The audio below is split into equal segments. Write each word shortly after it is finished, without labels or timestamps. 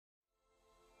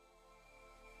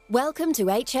Welcome to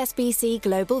HSBC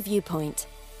Global Viewpoint,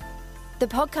 the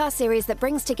podcast series that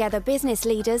brings together business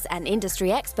leaders and industry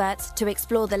experts to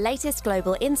explore the latest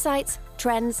global insights,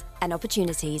 trends, and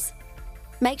opportunities.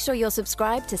 Make sure you're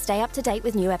subscribed to stay up to date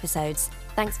with new episodes.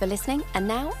 Thanks for listening, and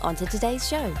now on to today's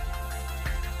show.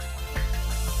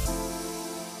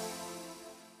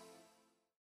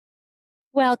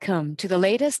 Welcome to the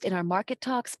latest in our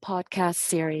MarkeTalks podcast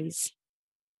series.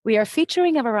 We are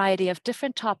featuring a variety of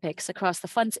different topics across the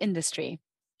funds industry.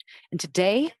 And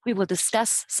today, we will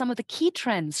discuss some of the key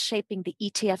trends shaping the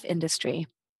ETF industry.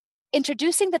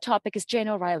 Introducing the topic is Jane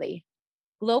O'Reilly,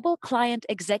 Global Client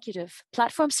Executive,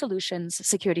 Platform Solutions,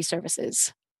 Security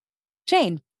Services.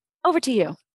 Jane, over to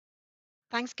you.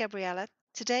 Thanks, Gabriella.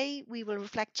 Today, we will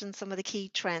reflect on some of the key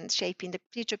trends shaping the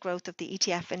future growth of the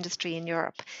ETF industry in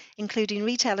Europe, including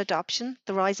retail adoption,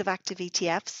 the rise of active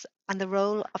ETFs, and the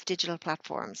role of digital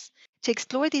platforms. To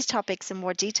explore these topics in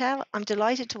more detail, I'm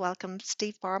delighted to welcome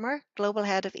Steve Farmer, Global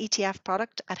Head of ETF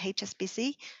Product at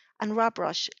HSBC, and Rob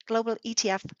Rush, Global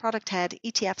ETF Product Head,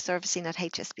 ETF Servicing at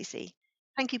HSBC.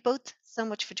 Thank you both so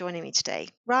much for joining me today.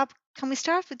 Rob, can we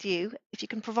start with you? If you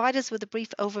can provide us with a brief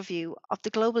overview of the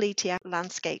global ETF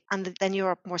landscape and then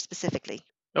Europe more specifically.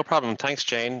 No problem. Thanks,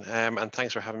 Jane, and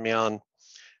thanks for having me on.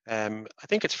 I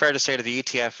think it's fair to say that the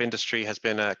ETF industry has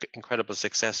been an incredible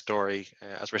success story.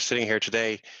 As we're sitting here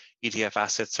today, ETF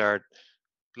assets are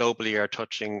globally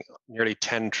touching nearly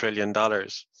 $10 trillion.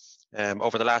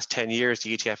 Over the last 10 years,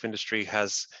 the ETF industry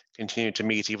has continued to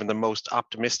meet even the most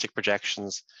optimistic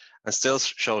projections and still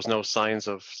shows no signs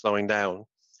of slowing down.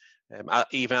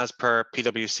 Even as per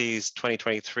PwC's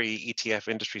 2023 ETF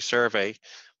industry survey,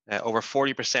 over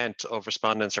 40% of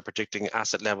respondents are predicting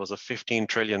asset levels of 15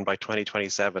 trillion by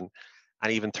 2027,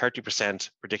 and even 30%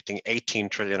 predicting 18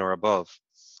 trillion or above.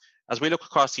 As we look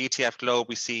across the ETF globe,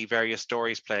 we see various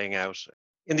stories playing out.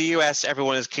 In the US,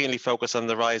 everyone is keenly focused on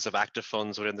the rise of active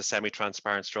funds within the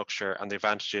semi-transparent structure and the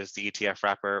advantages the ETF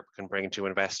wrapper can bring to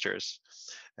investors.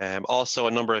 Also,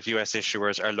 a number of US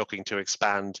issuers are looking to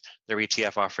expand their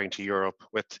ETF offering to Europe,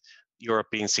 with Europe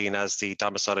being seen as the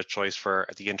domicile of choice for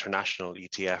the international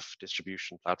ETF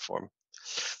distribution platform.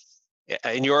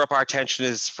 In Europe, our attention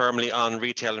is firmly on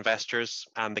retail investors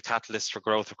and the catalysts for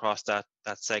growth across that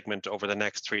segment over the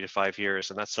next 3 to 5 years,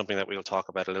 and that's something that we'll talk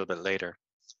about a little bit later.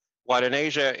 While in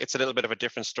Asia, it's a little bit of a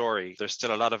different story. There's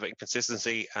still a lot of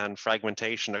inconsistency and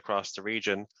fragmentation across the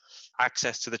region.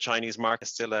 Access to the Chinese market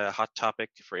is still a hot topic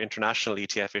for international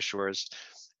ETF issuers.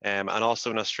 And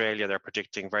also in Australia, they're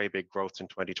predicting very big growth in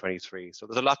 2023. So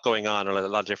there's a lot going on and a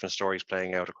lot of different stories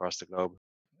playing out across the globe.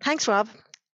 Thanks, Rob.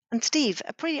 And Steve,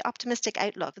 a pretty optimistic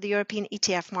outlook for the European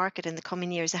ETF market in the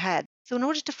coming years ahead. So in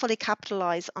order to fully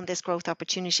capitalise on this growth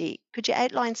opportunity, could you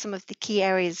outline some of the key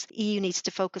areas the EU needs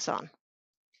to focus on?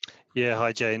 Yeah,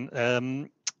 hi, Jane.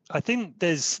 I think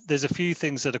there's a few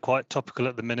things that are quite topical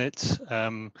at the minute.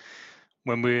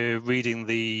 When we're reading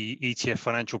the ETF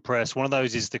financial press, one of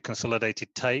those is the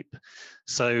consolidated tape.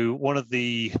 So one of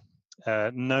the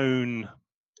known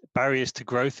barriers to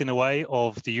growth in a way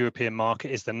of the European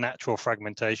market is the natural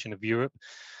fragmentation of Europe.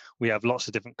 We have lots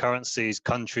of different currencies,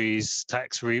 countries,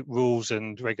 tax rules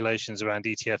and regulations around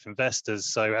ETF investors.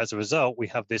 So as a result, we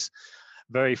have this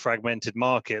very fragmented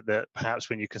market that perhaps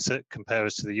when you compare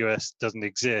us to the US doesn't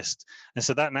exist. And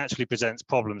so that naturally presents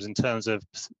problems in terms of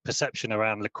perception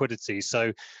around liquidity.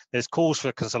 So there's calls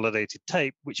for consolidated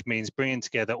tape, which means bringing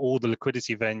together all the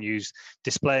liquidity venues,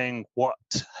 displaying what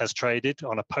has traded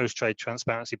on a post-trade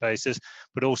transparency basis,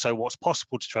 but also what's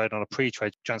possible to trade on a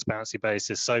pre-trade transparency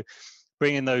basis. So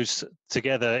bringing those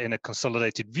together in a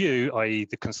consolidated view, i.e.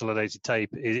 the consolidated tape,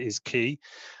 is key.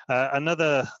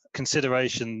 Another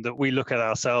consideration that we look at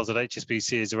ourselves at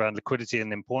HSBC is around liquidity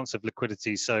and the importance of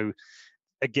liquidity. So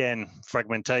again,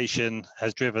 fragmentation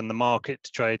has driven the market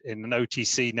to trade in an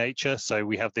OTC nature. So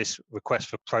we have this request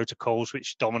for protocols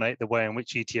which dominate the way in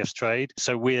which ETFs trade.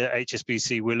 So we're at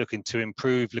HSBC, we're looking to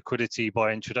improve liquidity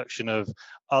by introduction of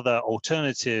other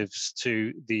alternatives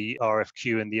to the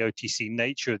RFQ and the OTC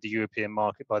nature of the European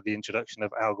market by the introduction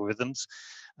of algorithms.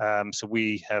 So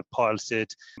we have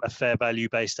piloted a fair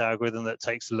value-based algorithm that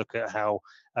takes a look at how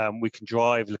we can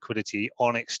drive liquidity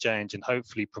on exchange and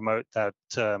hopefully promote that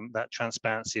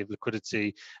transparency of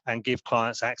liquidity and give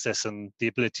clients access and the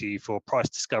ability for price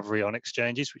discovery on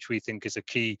exchanges, which we think is a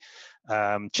key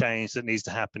change that needs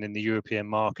to happen in the European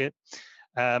market.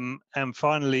 And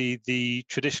finally, the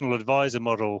traditional advisor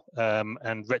model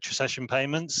and retrocession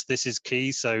payments. This is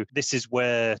key. So this is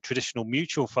where traditional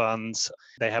mutual funds,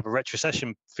 they have a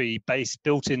retrocession fee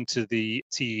built into the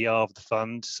TER of the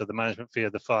fund, so the management fee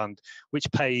of the fund, which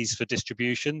pays for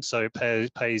distribution. So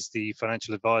it pays the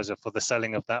financial advisor for the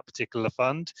selling of that particular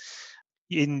fund.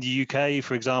 In the UK,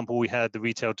 for example, we had the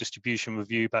Retail Distribution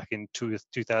Review back in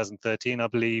 2013, I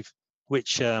believe,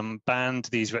 which banned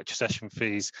these retrocession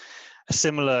fees. A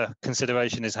similar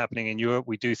consideration is happening in Europe.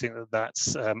 We do think that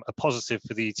that's a positive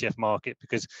for the ETF market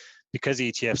because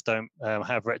ETFs don't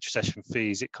have retrocession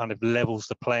fees, it kind of levels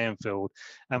the playing field.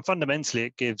 And fundamentally,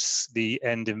 it gives the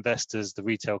end investors, the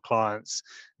retail clients,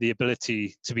 the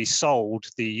ability to be sold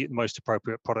the most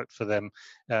appropriate product for them.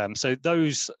 So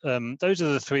those are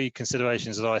the three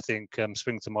considerations that I think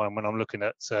spring to mind when I'm looking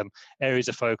at areas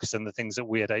of focus and the things that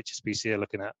we at HSBC are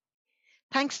looking at.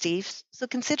 Thanks, Steve. So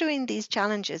considering these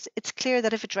challenges, it's clear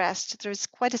that if addressed, there's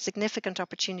quite a significant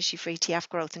opportunity for ETF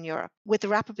growth in Europe, with the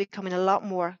wrapper becoming a lot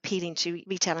more appealing to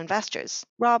retail investors.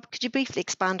 Rob, could you briefly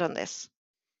expand on this?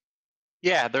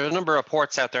 Yeah, there are a number of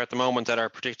reports out there at the moment that are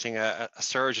predicting a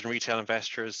surge in retail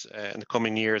investors in the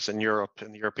coming years in Europe,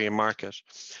 in the European market.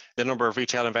 The number of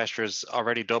retail investors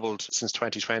already doubled since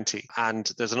 2020, and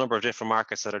there's a number of different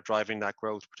markets that are driving that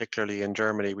growth, particularly in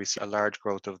Germany. We see a large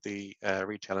growth of the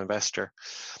retail investor.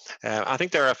 I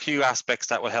think there are a few aspects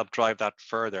that will help drive that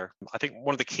further. I think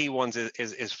one of the key ones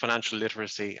is financial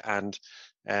literacy and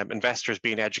investors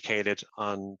being educated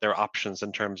on their options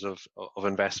in terms of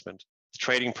investment.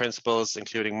 Trading principles,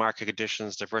 including market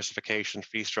conditions, diversification,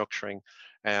 fee structuring,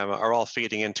 are all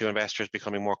feeding into investors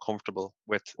becoming more comfortable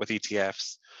with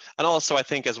ETFs. And also, I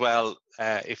think as well,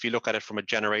 if you look at it from a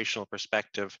generational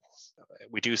perspective,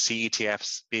 we do see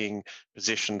ETFs being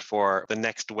positioned for the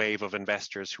next wave of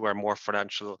investors who are more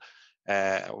financial,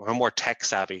 who are more tech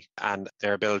savvy, and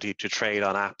their ability to trade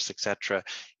on apps, etc.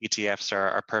 ETFs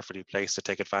are perfectly placed to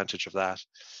take advantage of that.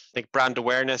 I think brand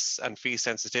awareness and fee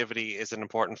sensitivity is an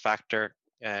important factor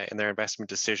in their investment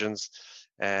decisions,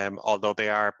 although they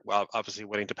are obviously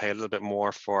willing to pay a little bit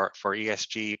more for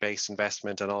ESG-based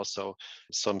investment and also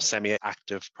some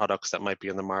semi-active products that might be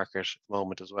in the market at the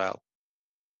moment as well.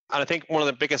 And I think one of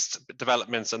the biggest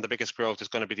developments and the biggest growth is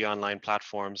going to be the online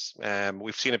platforms.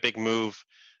 We've seen a big move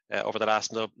over the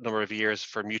last number of years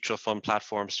for mutual fund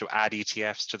platforms to add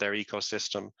ETFs to their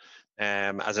ecosystem,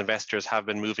 as investors have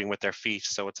been moving with their feet.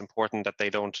 So it's important that they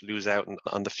don't lose out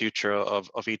on the future of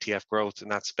ETF growth in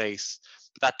that space.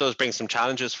 But that does bring some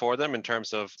challenges for them in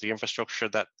terms of the infrastructure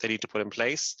that they need to put in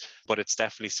place, but it's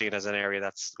definitely seen as an area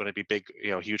that's going to be big,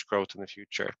 huge growth in the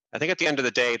future. I think at the end of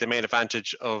the day, the main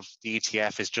advantage of the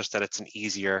ETF is just that it's an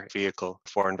easier vehicle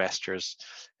for investors.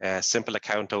 Simple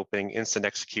account opening, instant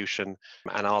execution,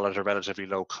 and all at a relatively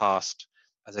low cost.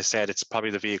 As I said, it's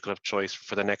probably the vehicle of choice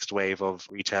for the next wave of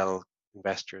retail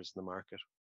investors in the market.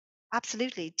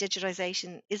 Absolutely.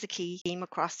 Digitization is a key theme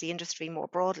across the industry more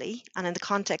broadly. And in the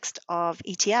context of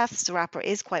ETFs, the wrapper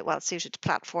is quite well suited to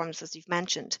platforms, as you've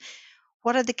mentioned.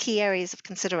 What are the key areas of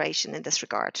consideration in this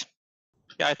regard?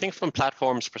 Yeah, I think from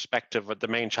platforms' perspective, the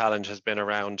main challenge has been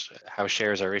around how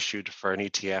shares are issued for an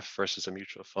ETF versus a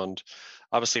mutual fund.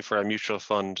 Obviously, for a mutual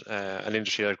fund, an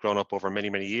industry that had grown up over many,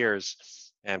 many years,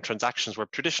 transactions were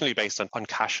traditionally based on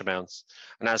cash amounts.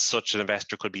 And as such, an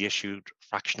investor could be issued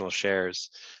fractional shares.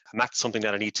 And that's something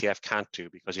that an ETF can't do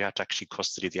because you have to actually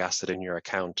custody the asset in your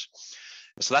account.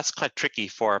 So that's quite tricky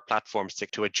for platforms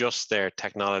to adjust their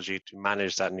technology to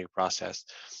manage that new process.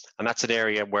 And that's an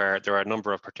area where there are a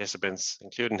number of participants,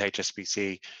 including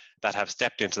HSBC, that have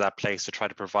stepped into that place to try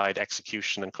to provide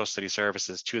execution and custody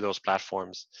services to those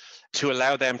platforms to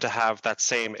allow them to have that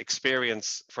same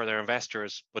experience for their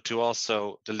investors, but to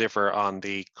also deliver on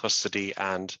the custody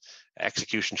and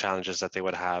execution challenges that they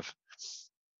would have.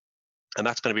 And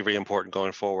that's going to be really important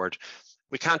going forward.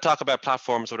 We can't talk about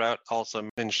platforms without also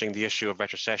mentioning the issue of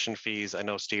retrocession fees. I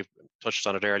know Steve touched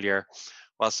on it earlier.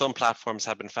 While some platforms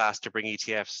have been fast to bring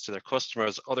ETFs to their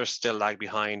customers, others still lag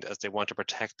behind as they want to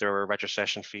protect their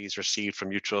retrocession fees received from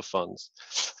mutual funds.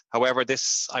 However,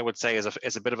 this, I would say,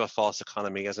 is a bit of a false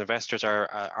economy, as investors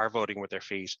are voting with their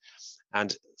feet.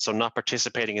 And so not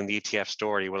participating in the ETF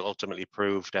story will ultimately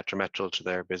prove detrimental to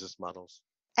their business models.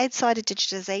 Outside of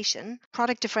digitization,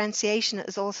 product differentiation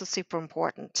is also super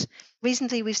important.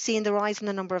 Recently, we've seen the rise in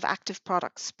the number of active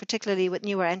products, particularly with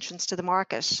newer entrants to the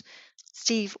market.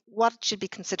 Steve, what should be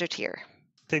considered here?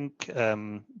 I think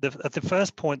the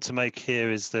first point to make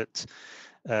here is that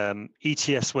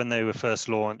ETFs, when they were first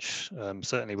launched,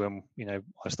 certainly when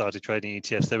I started trading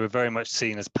ETFs, they were very much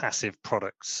seen as passive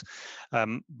products.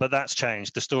 But that's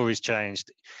changed. The story's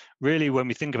changed. Really, when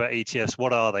we think about ETFs,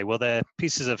 what are they? Well, they're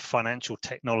pieces of financial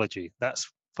technology.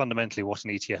 That's fundamentally what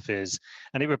an ETF is,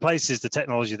 and it replaces the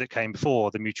technology that came before,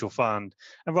 the mutual fund,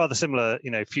 and rather similar,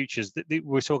 futures.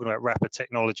 We're talking about wrapper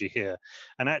technology here,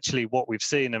 and actually what we've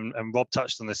seen, and Rob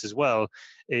touched on this as well,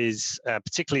 is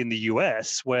particularly in the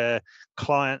US, where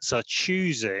clients are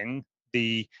choosing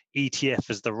the ETF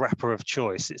as the wrapper of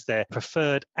choice. It's their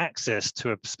preferred access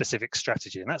to a specific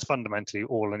strategy. And that's fundamentally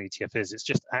all an ETF is. It's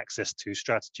just access to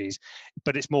strategies,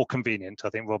 but it's more convenient. I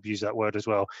think Rob used that word as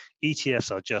well. ETFs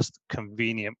are just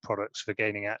convenient products for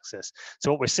gaining access.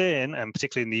 So what we're seeing, and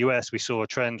particularly in the US, we saw a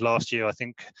trend last year, I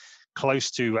think,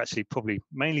 close to, actually probably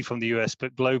mainly from the US,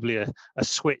 but globally a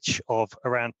switch of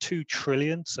around 2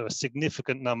 trillion, so a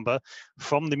significant number,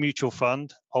 from the mutual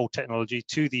fund, old technology,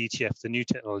 to the ETF, the new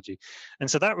technology. And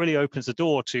so that really opens the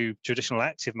door to traditional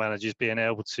active managers being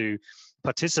able to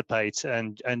participate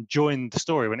and join the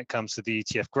story when it comes to the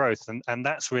ETF growth. And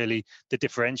that's really the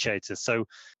differentiator. So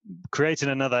creating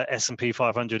another S&P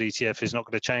 500 ETF is not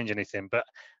going to change anything, but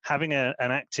having an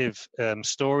active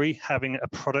story, having a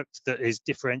product that is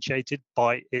differentiated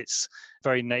by its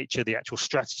very nature, the actual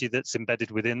strategy that's embedded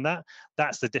within that,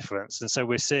 that's the difference. And so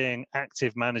we're seeing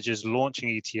active managers launching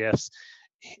ETFs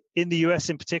in the US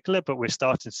in particular, but we're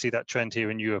starting to see that trend here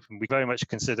in Europe, and we very much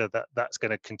consider that that's going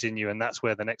to continue, and that's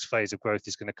where the next phase of growth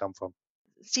is going to come from.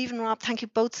 Steve and Rob, thank you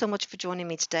both so much for joining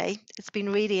me today. It's been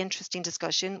a really interesting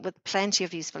discussion with plenty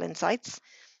of useful insights.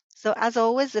 So as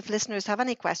always, if listeners have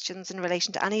any questions in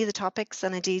relation to any of the topics,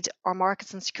 and indeed our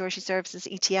Markets and Security Services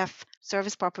ETF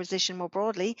service proposition more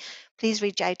broadly, please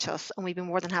reach out to us and we'd be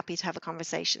more than happy to have a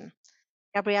conversation.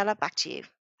 Gabriella, back to you.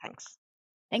 Thanks.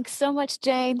 Thanks so much,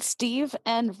 Jane, Steve,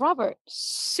 and Robert.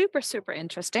 Super, super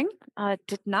interesting.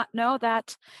 Did not know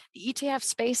that the ETF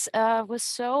space was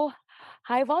so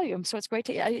high volume. So it's great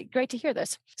to hear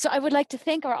this. So I would like to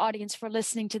thank our audience for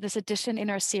listening to this edition in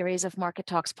our series of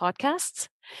MarkeTalks podcasts.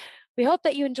 We hope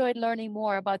that you enjoyed learning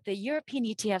more about the European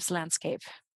ETFs landscape.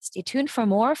 Stay tuned for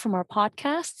more from our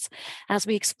podcasts as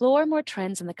we explore more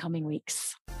trends in the coming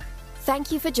weeks. Thank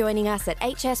you for joining us at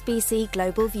HSBC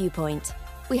Global Viewpoint.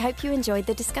 We hope you enjoyed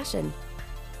the discussion.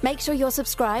 Make sure you're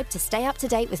subscribed to stay up to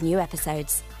date with new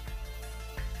episodes.